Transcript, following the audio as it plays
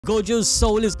Gojo's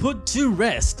soul is put to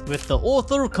rest, with the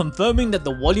author confirming that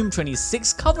the volume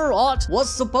 26 cover art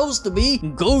was supposed to be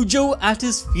Gojo at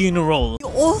his funeral. The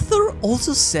author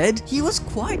also said he was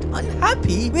quite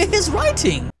unhappy with his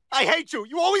writing. I hate you!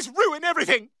 You always ruin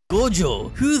everything!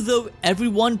 Gojo, who though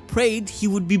everyone prayed he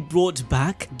would be brought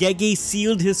back, Gege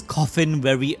sealed his coffin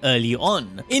very early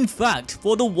on. In fact,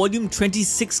 for the volume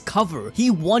 26 cover,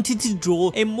 he wanted to draw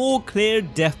a more clear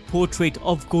death portrait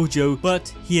of Gojo,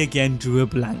 but he again drew a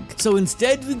blank. So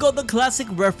instead we got the classic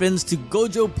reference to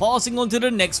Gojo passing on to the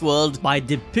next world by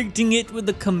depicting it with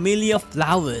the camellia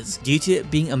flowers. Due to it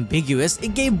being ambiguous,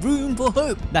 it gave room for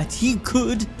hope that he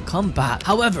could come back.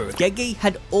 However, Gege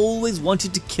had always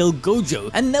wanted to kill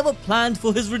Gojo and never planned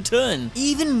for his return.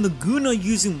 Even Maguna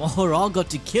using Mahoraga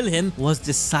to kill him was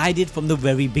decided from the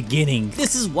very beginning.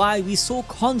 This is why we saw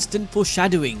constant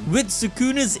foreshadowing, with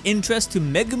Sukuna's interest to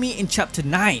Megumi in chapter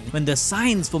 9 when the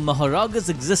signs for Mahoraga's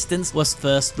existence was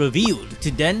first revealed, to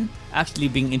then actually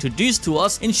being introduced to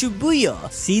us in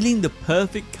Shibuya, sealing the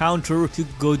perfect counter to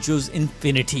Gojo's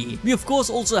infinity. We of course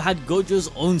also had Gojo's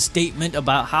own statement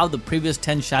about how the previous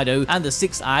 10 Shadow and the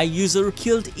 6 Eye user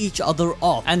killed each other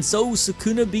off, and so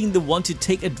Sukuna being the one to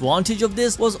take advantage of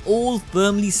this was all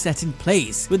firmly set in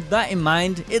place. With that in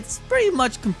mind, it's pretty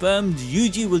much confirmed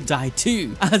Yuji will die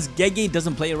too, as Gege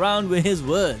doesn't play around with his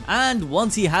word, and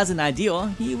once he has an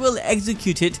idea, he will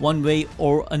execute it one way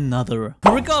or another.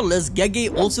 Regardless,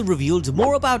 Gege also revealed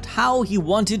more about how he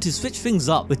wanted to switch things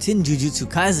up within Jujutsu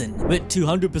Kaisen, with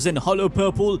 200% Hollow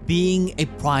Purple being a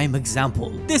prime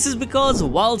example. This is because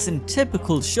whilst in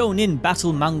typical shonen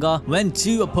battle manga, when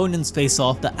two opponents face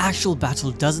off, the actual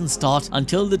battle doesn't start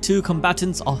until the two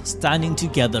combatants are standing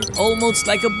together, almost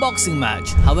like a boxing match.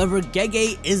 However,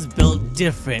 Gege is built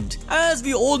different. As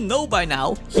we all know by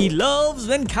now, he loves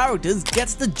when characters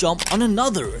gets the jump on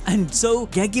another, and so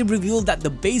Gege revealed that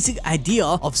the basic idea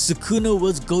of Sukuna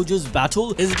vs Gojo's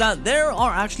battle is that there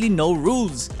are actually no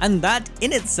rules, and that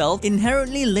in itself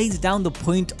inherently lays down the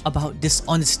point about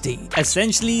dishonesty.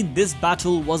 Essentially, this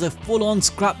battle was a full-on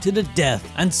scrap to the death,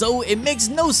 and so it makes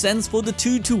no sense for the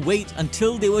two to wait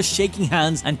until they were shaking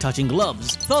hands and touching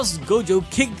gloves. Thus, Gojo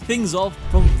kicked things off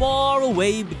from far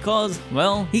away because,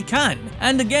 well, he can.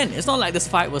 And again, it's not like this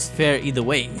fight was fair either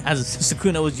way, as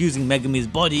Sukuna was using Megumi's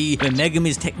body with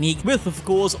Megumi's technique, with of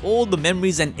course all the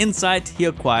memories and insight he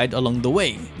acquired along the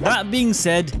way. That being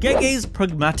said, Gege's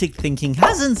pragmatic thinking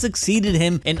hasn't succeeded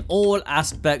him in all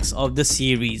aspects of the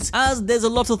series, as there's a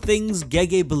lot of things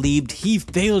Gege believed he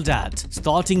failed at,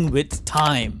 starting with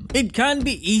time. It can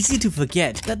be easy to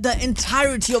forget that the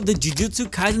entirety of the Jujutsu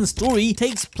Kaisen story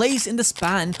takes place in the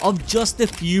span of just a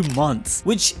few months,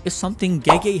 which is something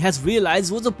Gege has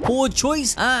realized was a poor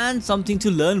choice and something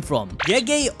to learn from.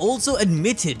 Gege also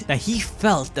admitted that he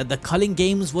felt that the Culling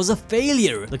Games was a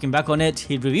failure. Looking back on it,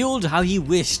 he revealed how he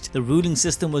wished the ruling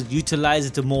system was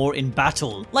utilized more in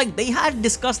battle. Like, they had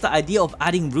discussed the idea of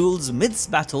adding rules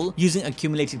midst battle using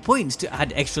accumulated points to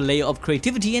add extra layer of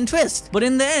creativity and twist, but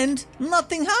in the end,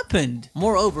 nothing happened.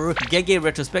 Moreover, Gege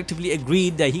retrospectively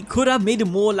agreed that he could have made it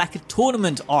more like a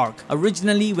tournament arc.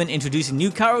 Originally, when introducing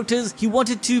new characters, he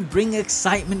wanted to bring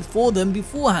excitement for them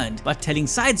beforehand by telling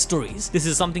side stories. This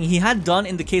is something he had done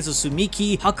in the case of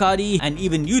Sumiki, Hakari, and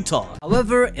even Yuta.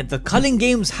 However, if the Culling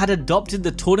Games had adopted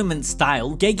the tournament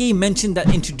style, Gege mentioned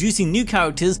that introducing new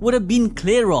characters would have been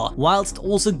clearer, whilst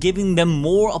also giving them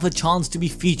more of a chance to be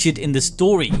featured in the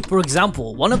story. For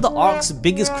example, one of the arc's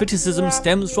biggest criticism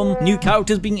stems from new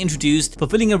characters being introduced,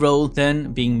 fulfilling a role,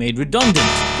 then being made redundant.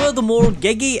 Furthermore,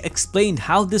 Gege explained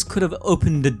how this could have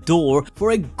opened the door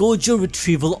for a Gojo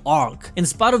retrieval arc. In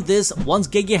spite of this, once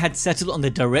Gege had settled on the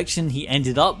direction he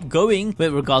ended up going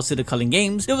with regards to the Culling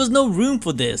Games, there was no room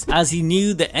for this, as he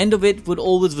knew the end of it would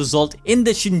always result in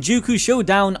the Shinjuku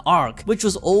Showdown arc, which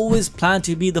was always planned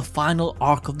to be the final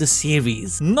arc of the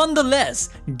series. Nonetheless,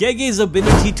 Gege's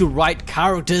ability to write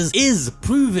characters is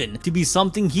proven to be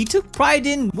something he took pride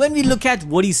in when we look at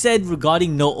what he said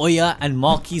regarding Naoya and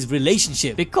Maki's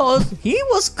relationship, because he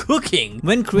was cooking.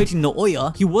 When creating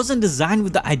Naoya, he wasn't designed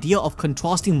with the idea of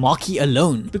contrasting Maki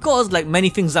alone, because like many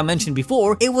things I mentioned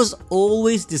before, it was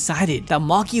always decided that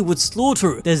Maki would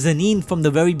slaughter the Zenin from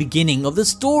the very beginning of the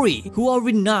story, who are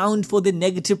renowned for their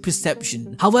negative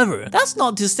perception. However, that's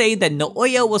not to say that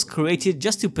Naoya was created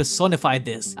just to personify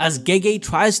this, as Gege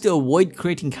tries to avoid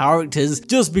creating characters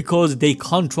just because they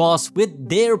contrast with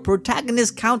their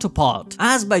protagonist counterpart.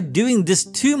 as by doing this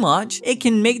too much, it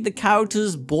can make the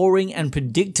characters boring and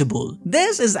predictable.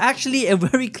 This is actually a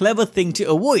very clever thing to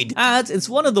avoid, as it's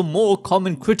one of the more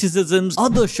common criticisms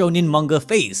other shonen manga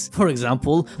face. For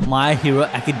example, My Hero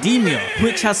Academia,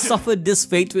 which has suffered this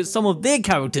fate with some of their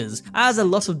characters, as a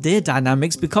lot of their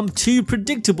dynamics become too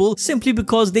predictable simply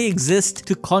because they exist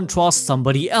to contrast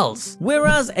somebody else.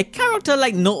 Whereas a character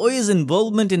like Nooi's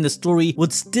involvement in the story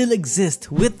would still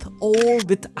exist with or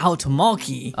without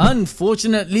Maki.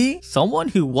 Unfortunately, someone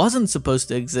who wasn't supposed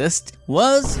to exist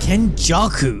was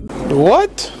Kenjaku.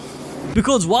 What?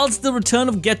 Because whilst the return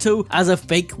of Geto as a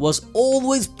fake was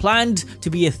always planned to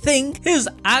be a thing, his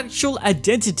actual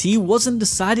identity wasn't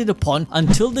decided upon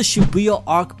until the Shibuya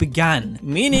arc began,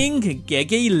 meaning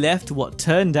Gege left what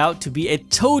turned out to be a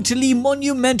totally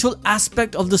monumental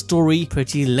aspect of the story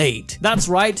pretty late. That's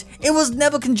right, it was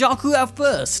never Kenjaku at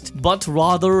first, but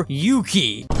rather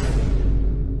Yuki.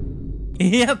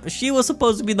 Yep, she was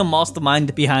supposed to be the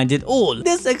mastermind behind it all.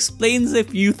 This explains a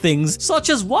few things,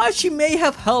 such as why she may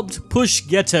have helped push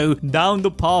Geto down the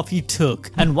path he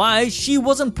took, and why she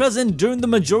wasn't present during the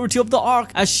majority of the arc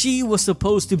as she was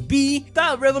supposed to be.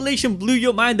 That revelation blew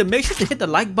your mind, and make sure to hit the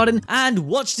like button and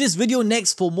watch this video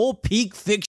next for more peak fiction.